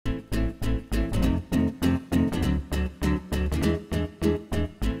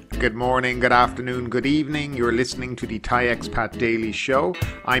Good morning, good afternoon, good evening. You're listening to the Thai Expat Daily Show.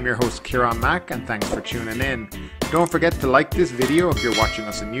 I'm your host Kieran Mack and thanks for tuning in. Don't forget to like this video if you're watching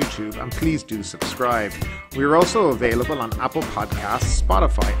us on YouTube and please do subscribe. We're also available on Apple Podcasts,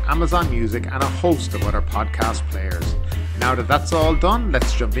 Spotify, Amazon Music and a host of other podcast players. Now that that's all done,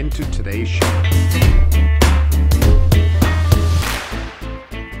 let's jump into today's show.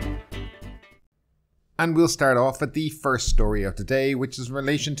 And we'll start off with the first story of the day, which is in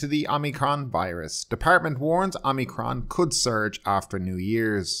relation to the Omicron virus. Department warns Omicron could surge after New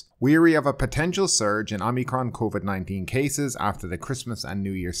Year's. Weary of a potential surge in Omicron COVID-19 cases after the Christmas and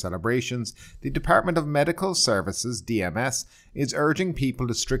New Year celebrations, the Department of Medical Services, DMS, is urging people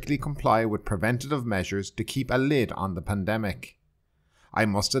to strictly comply with preventative measures to keep a lid on the pandemic. I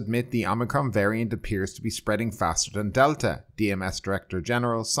must admit the Omicron variant appears to be spreading faster than Delta, DMS Director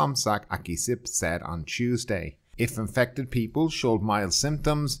General Somsak Akisip said on Tuesday. If infected people showed mild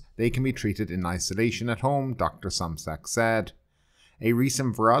symptoms, they can be treated in isolation at home, Dr. Somsak said. A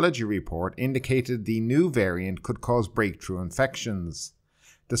recent virology report indicated the new variant could cause breakthrough infections.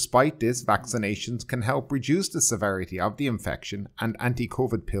 Despite this, vaccinations can help reduce the severity of the infection and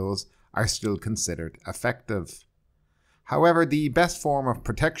anti-COVID pills are still considered effective. However, the best form of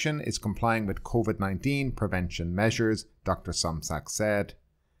protection is complying with COVID-19 prevention measures, Dr. Somsak said.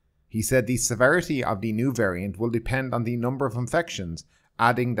 He said the severity of the new variant will depend on the number of infections,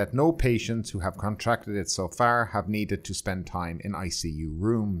 adding that no patients who have contracted it so far have needed to spend time in ICU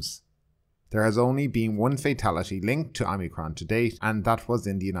rooms. There has only been one fatality linked to Omicron to date, and that was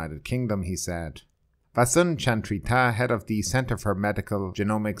in the United Kingdom, he said. Vasun Chantrita, head of the Centre for Medical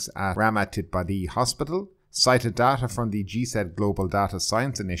Genomics at Ramatitbadi Hospital, cited data from the GSED Global Data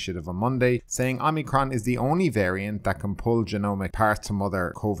Science Initiative on Monday, saying Omicron is the only variant that can pull genomic parts from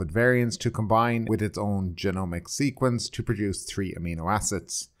other COVID variants to combine with its own genomic sequence to produce 3 amino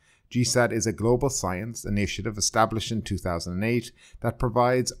acids. GSED is a global science initiative established in 2008 that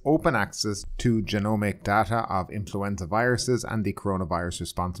provides open access to genomic data of influenza viruses and the coronavirus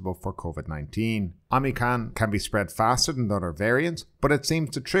responsible for COVID-19. Omicron can be spread faster than other variants, but it seems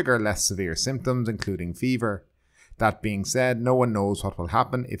to trigger less severe symptoms, including fever. That being said, no one knows what will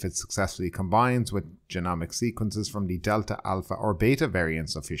happen if it successfully combines with genomic sequences from the Delta, Alpha or Beta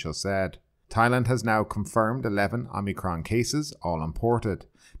variants, officials said. Thailand has now confirmed 11 Omicron cases, all imported.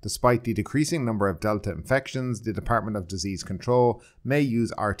 Despite the decreasing number of Delta infections, the Department of Disease Control may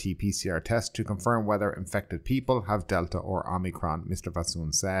use RT-PCR tests to confirm whether infected people have Delta or Omicron, Mr.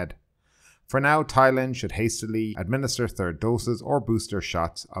 Vasun said. For now, Thailand should hastily administer third doses or booster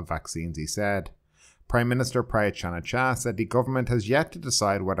shots of vaccines, he said. Prime Minister Prayut Chan-o-cha said the government has yet to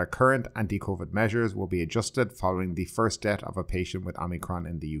decide whether current anti-COVID measures will be adjusted following the first death of a patient with Omicron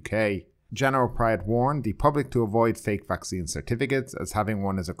in the UK. General Prayut warned the public to avoid fake vaccine certificates as having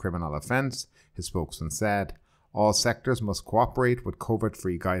one is a criminal offence, his spokesman said. All sectors must cooperate with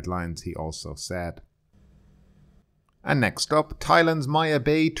COVID-free guidelines, he also said. And next up, Thailand's Maya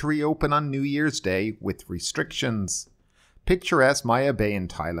Bay to reopen on New Year's Day with restrictions. Picturesque Maya Bay in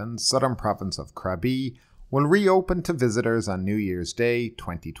Thailand's southern province of Krabi will reopen to visitors on New Year's Day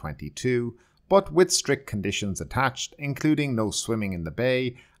 2022, but with strict conditions attached, including no swimming in the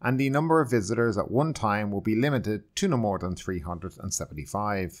bay, and the number of visitors at one time will be limited to no more than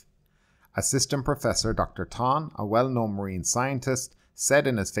 375. Assistant Professor Dr. Tan, a well-known marine scientist, said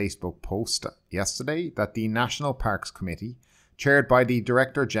in his Facebook post yesterday that the National Parks Committee, chaired by the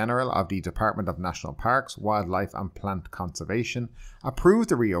Director General of the Department of National Parks, Wildlife and Plant Conservation, approved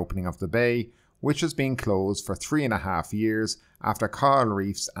the reopening of the bay, which has been closed for 3.5 years after coral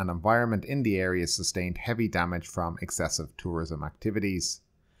reefs and environment in the area sustained heavy damage from excessive tourism activities.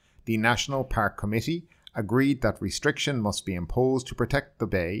 The National Park Committee agreed that restriction must be imposed to protect the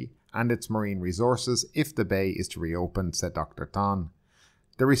bay and its marine resources if the bay is to reopen, said Dr. Tan.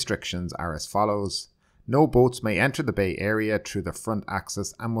 The restrictions are as follows. No boats may enter the bay area through the front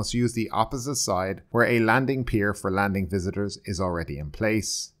axis and must use the opposite side where a landing pier for landing visitors is already in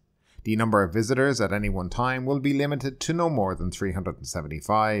place. The number of visitors at any one time will be limited to no more than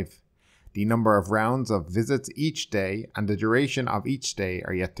 375. The number of rounds of visits each day and the duration of each day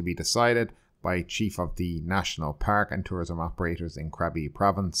are yet to be decided by Chief of the National Park and Tourism Operators in Krabi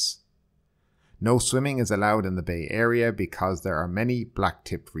Province. No swimming is allowed in the bay area because there are many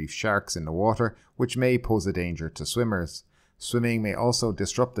black-tipped reef sharks in the water which may pose a danger to swimmers. Swimming may also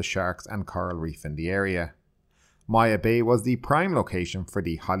disrupt the sharks and coral reef in the area. Maya Bay was the prime location for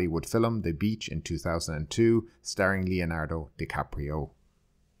the Hollywood film The Beach in 2002, starring Leonardo DiCaprio.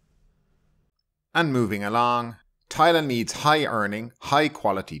 And moving along, Thailand needs high-earning,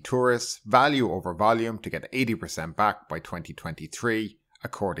 high-quality tourists, value over volume to get 80% back by 2023,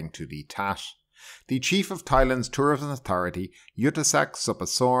 according to the TAT. The chief of Thailand's tourism authority, Yuttasak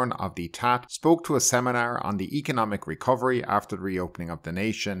Supasorn of the TAT, spoke to a seminar on the economic recovery after the reopening of the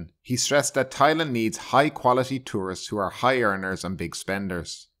nation. He stressed that Thailand needs high-quality tourists who are high earners and big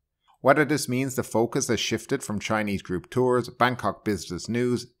spenders. Whether this means the focus has shifted from Chinese group tours, Bangkok Business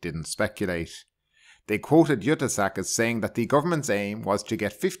News didn't speculate. They quoted Yuttasak as saying that the government's aim was to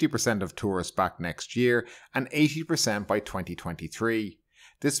get 50% of tourists back next year and 80% by 2023.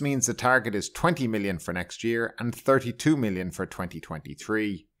 This means the target is 20 million for next year and 32 million for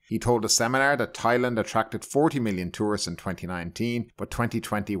 2023. He told a seminar that Thailand attracted 40 million tourists in 2019, but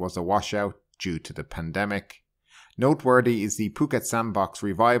 2020 was a washout due to the pandemic. Noteworthy is the Phuket Sandbox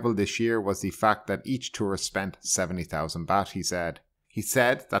revival this year was the fact that each tourist spent 70,000 baht, he said. He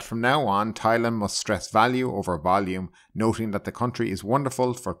said that from now on, Thailand must stress value over volume, noting that the country is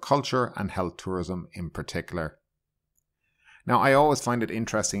wonderful for culture and health tourism in particular. Now, I always find it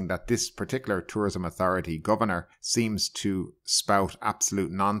interesting that this particular tourism authority governor seems to spout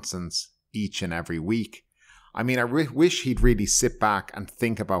absolute nonsense each and every week. I mean, I wish he'd really sit back and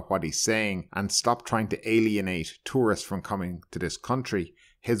think about what he's saying and stop trying to alienate tourists from coming to this country.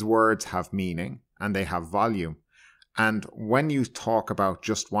 His words have meaning and they have volume. And when you talk about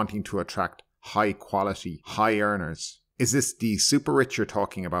just wanting to attract high quality, high earners, is this the super rich you're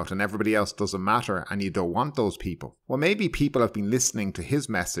talking about and everybody else doesn't matter and you don't want those people? Well, maybe people have been listening to his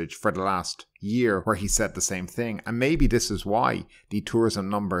message for the last year where he said the same thing, and maybe this is why the tourism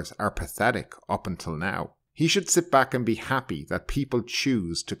numbers are pathetic up until now. He should sit back and be happy that people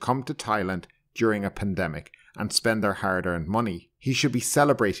choose to come to Thailand during a pandemic and spend their hard-earned money. He should be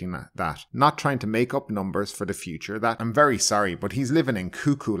celebrating that, not trying to make up numbers for the future. That I'm very sorry, but he's living in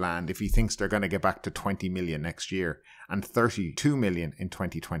cuckoo land if he thinks they're going to get back to 20 million next year and 32 million in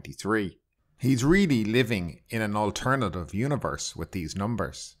 2023. He's really living in an alternative universe with these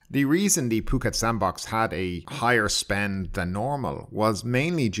numbers. The reason the Phuket Sandbox had a higher spend than normal was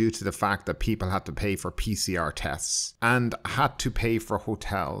mainly due to the fact that people had to pay for PCR tests and had to pay for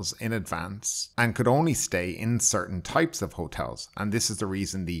hotels in advance and could only stay in certain types of hotels. And this is the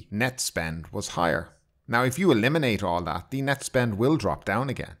reason the net spend was higher. Now, if you eliminate all that, the net spend will drop down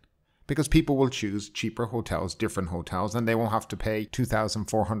again, because people will choose cheaper hotels, different hotels, and they won't have to pay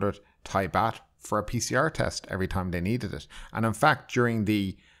 2,400 Thai baht for a PCR test every time they needed it. And in fact, during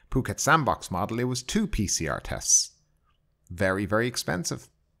the Phuket Sandbox model, it was 2 PCR tests. Very, very expensive.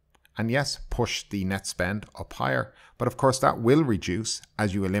 And yes, push the net spend up higher. But of course, that will reduce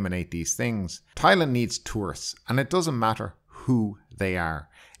as you eliminate these things. Thailand needs tourists, and it doesn't matter who they are.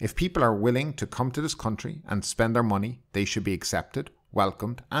 If people are willing to come to this country and spend their money, they should be accepted,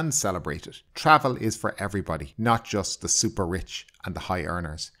 welcomed and celebrated. Travel is for everybody, not just the super rich and the high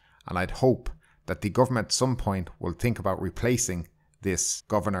earners. And I'd hope that the government at some point will think about replacing this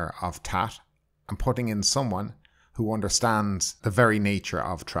governor of TAT and putting in someone who understands the very nature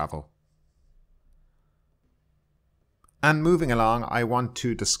of travel. And moving along, I want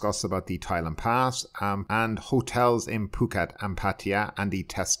to discuss about the Thailand Pass and hotels in Phuket and Pattaya and the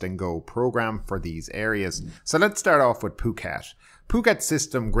Test and Go program for these areas. So let's start off with Phuket. Phuket's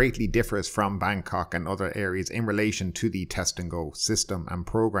system greatly differs from Bangkok and other areas in relation to the Test and Go system and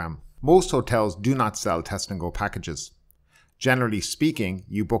program. Most hotels do not sell Test and Go packages. Generally speaking,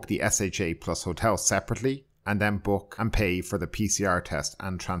 you book the SHA plus hotel separately and then book and pay for the PCR test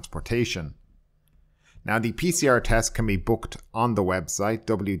and transportation. Now, the PCR test can be booked on the website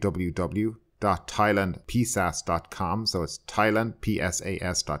www.thailandpsas.com, so it's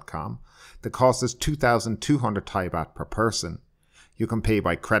thailandpsas.com. The cost is 2,200 Thai baht per person. You can pay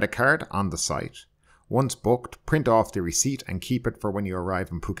by credit card on the site. Once booked, print off the receipt and keep it for when you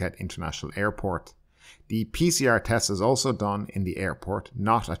arrive in Phuket International Airport. The PCR test is also done in the airport,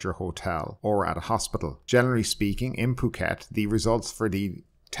 not at your hotel or at a hospital. Generally speaking, in Phuket, the results for the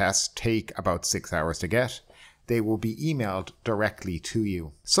test take about 6 hours to get. They will be emailed directly to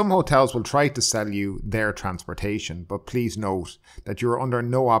you. Some hotels will try to sell you their transportation, but please note that you are under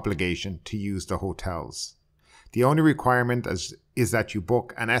no obligation to use the hotels. The only requirement is that you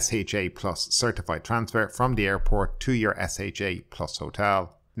book an SHA Plus certified transfer from the airport to your SHA Plus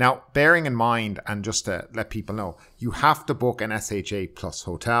hotel. Now, bearing in mind, and just to let people know, you have to book an SHA Plus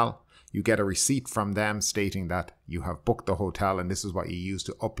hotel. You get a receipt from them stating that you have booked the hotel, and this is what you use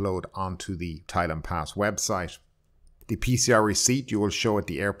to upload onto the Thailand Pass website. The PCR receipt you will show at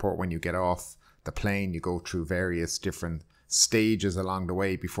the airport when you get off the plane. You go through various different stages along the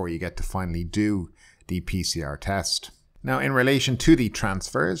way before you get to finally do the PCR test. Now, in relation to the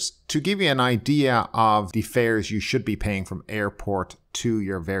transfers, to give you an idea of the fares you should be paying from airport to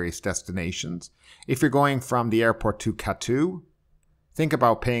your various destinations, if you're going from the airport to Kathu, Think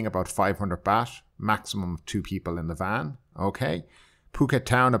about paying about 500 baht, maximum of 2 people in the van, okay? Phuket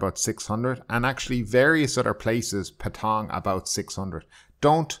town about 600, and actually various other places, Patong about 600.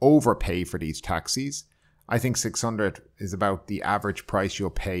 Don't overpay for these taxis. I think 600 is about the average price you'll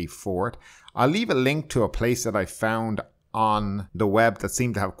pay for it. I'll leave a link to a place that I found on the web that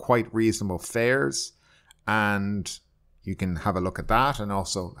seemed to have quite reasonable fares, and you can have a look at that and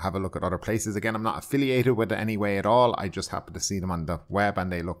also have a look at other places. Again, I'm not affiliated with it any way at all. I just happen to see them on the web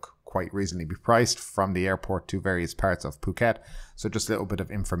and they look quite reasonably priced from the airport to various parts of Phuket. So just a little bit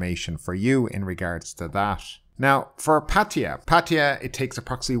of information for you in regards to that. Now, for Pattaya, it takes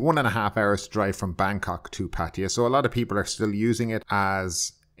approximately 1.5 hours to drive from Bangkok to Pattaya. So a lot of people are still using it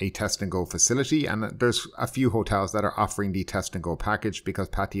as a test and go facility, and there's a few hotels that are offering the test and go package because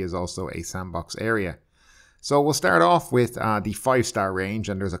Pattaya is also a sandbox area. So we'll start off with the 5-star range,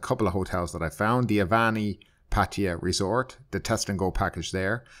 and there's a couple of hotels that I found. The Avani Pattaya Resort, the test and go package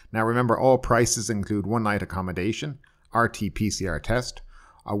there. Now remember, all prices include 1 night accommodation, RT-PCR test,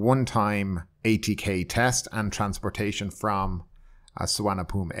 a one-time ATK test, and transportation from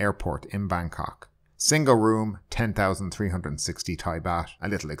Suvarnabhumi Airport in Bangkok. Single room, 10,360 Thai baht. A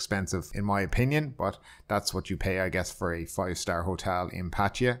little expensive in my opinion, but that's what you pay, I guess, for a 5-star hotel in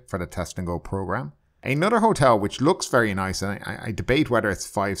Pattaya for the test and go program. Another hotel which looks very nice, and I debate whether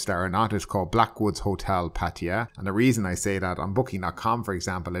it's 5-star or not, is called Blackwoods Hotel Pattaya. And the reason I say that, on booking.com for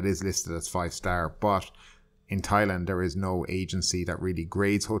example, it is listed as 5-star, but in Thailand there is no agency that really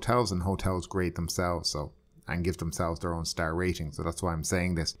grades hotels, and hotels grade themselves and give themselves their own star rating. So that's why I'm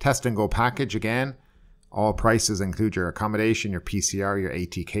saying this. Test and go package again. All prices include your accommodation, your PCR, your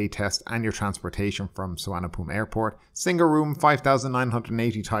ATK test, and your transportation from Suvarnabhumi Airport. Single room,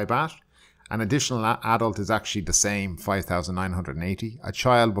 5,980 Thai baht. An additional adult is actually the same, 5,980. A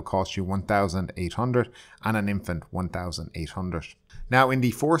child will cost you 1,800 and an infant 1,800. Now in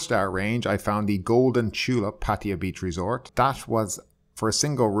the 4-star range, I found the Golden Tulip Pattaya Beach Resort. That was for a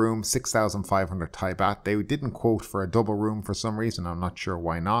single room, 6,500 Thai baht. They didn't quote for a double room for some reason. I'm not sure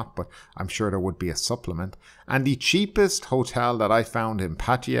why not, but I'm sure there would be a supplement. And the cheapest hotel that I found in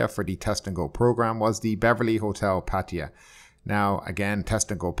Pattaya for the test and go program was the Beverly Hotel Pattaya. Now, again,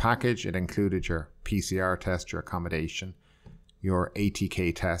 test and go package. It included your PCR test, your accommodation, your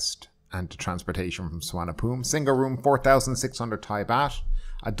ATK test, and the transportation from Suvarnabhumi. Single room, 4,600 Thai baht.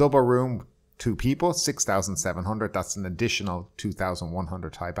 A double room, 2 people, 6,700. That's an additional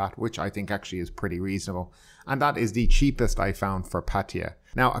 2,100 Thai baht, which I think actually is pretty reasonable. And that is the cheapest I found for Pattaya.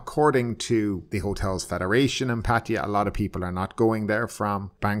 Now, according to the Hotels Federation in Pattaya, a lot of people are not going there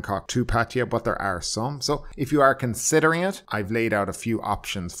from Bangkok to Pattaya, but there are some. So if you are considering it, I've laid out a few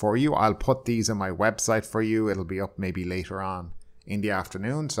options for you. I'll put these on my website for you. It'll be up maybe later on in the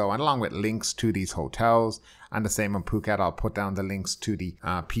afternoon. So, and along with links to these hotels, and the same in Phuket, I'll put down the links to the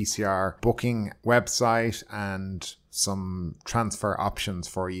PCR booking website and some transfer options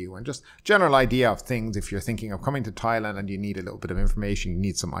for you, and just general idea of things. If you're thinking of coming to Thailand and you need a little bit of information, you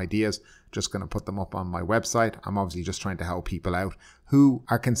need some ideas, just going to put them up on my website. I'm obviously just trying to help people out who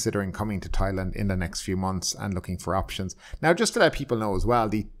are considering coming to Thailand in the next few months and looking for options. Now, just to let people know as well,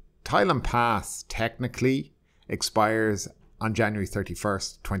 the Thailand Pass technically expires on January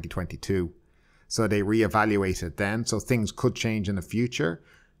 31st, 2022. So they reevaluate it then. So things could change in the future.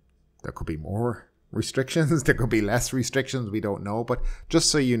 There could be more restrictions. There could be less restrictions. We don't know. But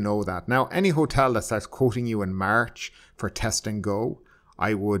just so you know that. Now, any hotel that starts quoting you in March for test and go,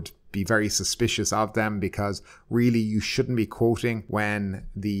 I would be very suspicious of them, because really you shouldn't be quoting when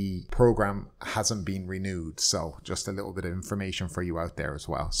the program hasn't been renewed. So just a little bit of information for you out there as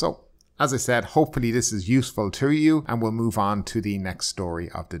well. So as I said, hopefully this is useful to you, and we'll move on to the next story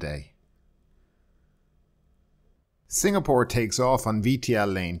of the day. Singapore takes off on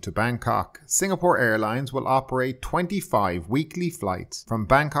VTL lane to Bangkok. Singapore Airlines will operate 25 weekly flights from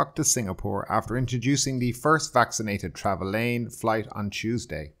Bangkok to Singapore after introducing the first vaccinated travel lane flight on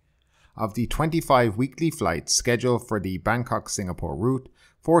Tuesday. Of the 25 weekly flights scheduled for the Bangkok-Singapore route,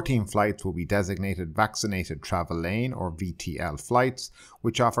 14 flights will be designated Vaccinated Travel Lane or VTL flights,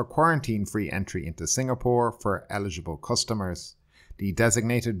 which offer quarantine-free entry into Singapore for eligible customers. The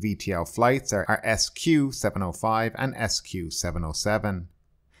designated VTL flights are SQ705 and SQ707.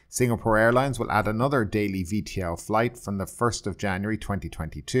 Singapore Airlines will add another daily VTL flight from the 1st of January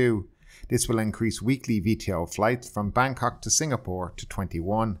 2022. This will increase weekly VTL flights from Bangkok to Singapore to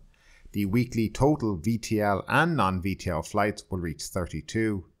 21. The weekly total VTL and non-VTL flights will reach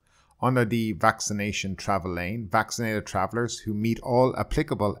 32. Under the vaccination travel lane, vaccinated travellers who meet all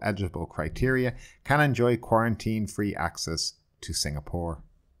applicable eligible criteria can enjoy quarantine-free access to Singapore.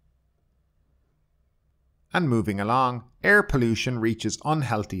 And moving along, air pollution reaches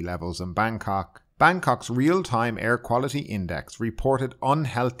unhealthy levels in Bangkok. Bangkok's real-time air quality index reported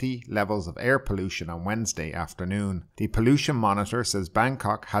unhealthy levels of air pollution on Wednesday afternoon. The pollution monitor says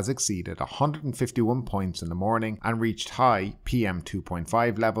Bangkok has exceeded 151 points in the morning and reached high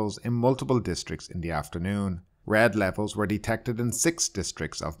PM2.5 levels in multiple districts in the afternoon. Red levels were detected in 6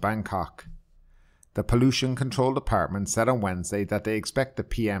 districts of Bangkok. The Pollution Control Department said on Wednesday that they expect the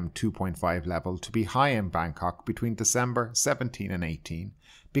PM2.5 level to be high in Bangkok between December 17 and 18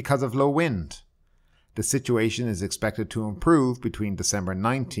 because of low wind. The situation is expected to improve between December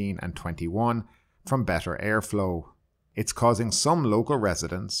 19 and 21 from better airflow. It's causing some local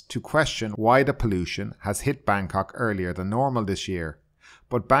residents to question why the pollution has hit Bangkok earlier than normal this year.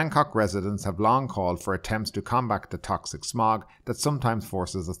 But Bangkok residents have long called for attempts to combat the toxic smog that sometimes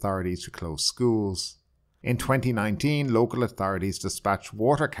forces authorities to close schools. In 2019, local authorities dispatched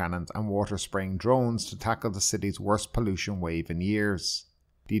water cannons and water spraying drones to tackle the city's worst pollution wave in years.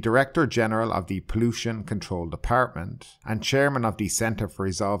 The Director General of the Pollution Control Department and Chairman of the Centre for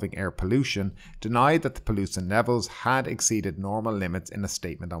Resolving Air Pollution denied that the pollution levels had exceeded normal limits in a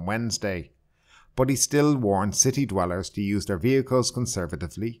statement on Wednesday. But he still warned city dwellers to use their vehicles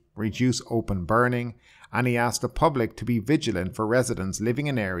conservatively, reduce open burning, and he asked the public to be vigilant for residents living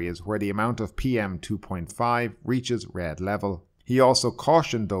in areas where the amount of PM2.5 reaches red level. He also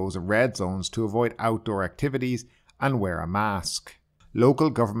cautioned those in red zones to avoid outdoor activities and wear a mask. Local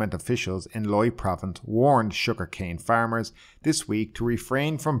government officials in Loei province warned sugarcane farmers this week to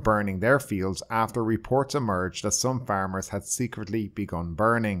refrain from burning their fields after reports emerged that some farmers had secretly begun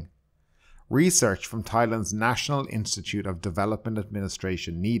burning. Research from Thailand's National Institute of Development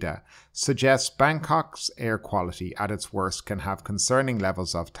Administration (NIDA) suggests Bangkok's air quality at its worst can have concerning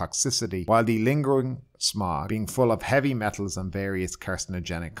levels of toxicity, while the lingering smog being full of heavy metals and various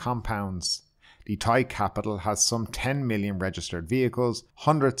carcinogenic compounds. The Thai capital has some 10 million registered vehicles,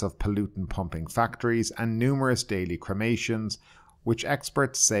 hundreds of pollutant-pumping factories, and numerous daily cremations, which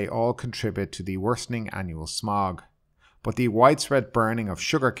experts say all contribute to the worsening annual smog. But the widespread burning of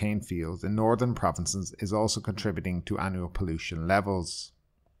sugarcane fields in northern provinces is also contributing to annual pollution levels.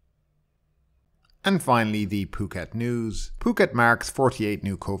 And finally, the Phuket news. Phuket marks 48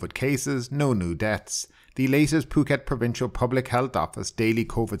 new COVID cases, no new deaths. The latest Phuket Provincial Public Health Office daily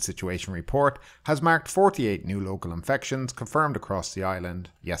COVID situation report has marked 48 new local infections confirmed across the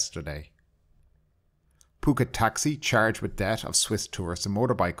island yesterday. Phuket taxi charged with death of Swiss tourist in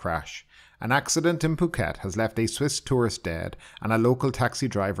motorbike crash. An accident in Phuket has left a Swiss tourist dead and a local taxi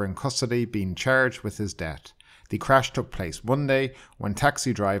driver in custody being charged with his death. The crash took place Monday when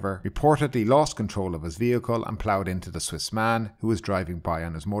taxi driver reportedly lost control of his vehicle and ploughed into the Swiss man who was driving by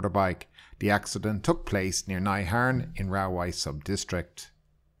on his motorbike. The accident took place near Nai Harn in Rawai sub-district.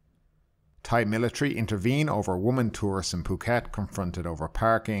 Thai military intervene over woman tourists in Phuket confronted over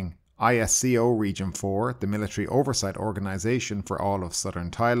parking. ISCO Region 4, the military oversight organisation for all of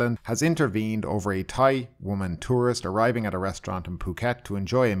southern Thailand, has intervened over a Thai woman tourist arriving at a restaurant in Phuket to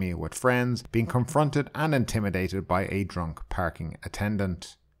enjoy a meal with friends, being confronted and intimidated by a drunk parking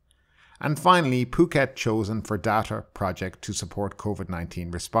attendant. And finally, Phuket chosen for data project to support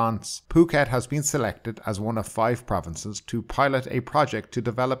COVID-19 response. Phuket has been selected as one of 5 provinces to pilot a project to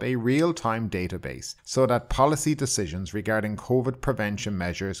develop a real-time database so that policy decisions regarding COVID prevention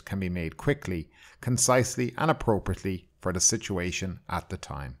measures can be made quickly, concisely and appropriately for the situation at the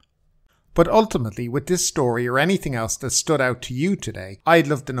time. But ultimately, with this story or anything else that stood out to you today, I'd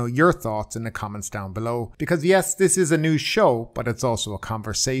love to know your thoughts in the comments down below. Because yes, this is a news show, but it's also a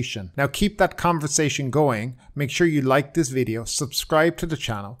conversation. Now keep that conversation going. Make sure you like this video, subscribe to the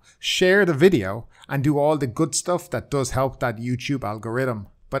channel, share the video, and do all the good stuff that does help that YouTube algorithm.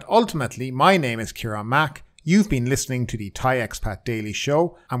 But ultimately, my name is Kieran Mack. You've been listening to the Thai Expat Daily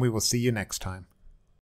Show, and we will see you next time.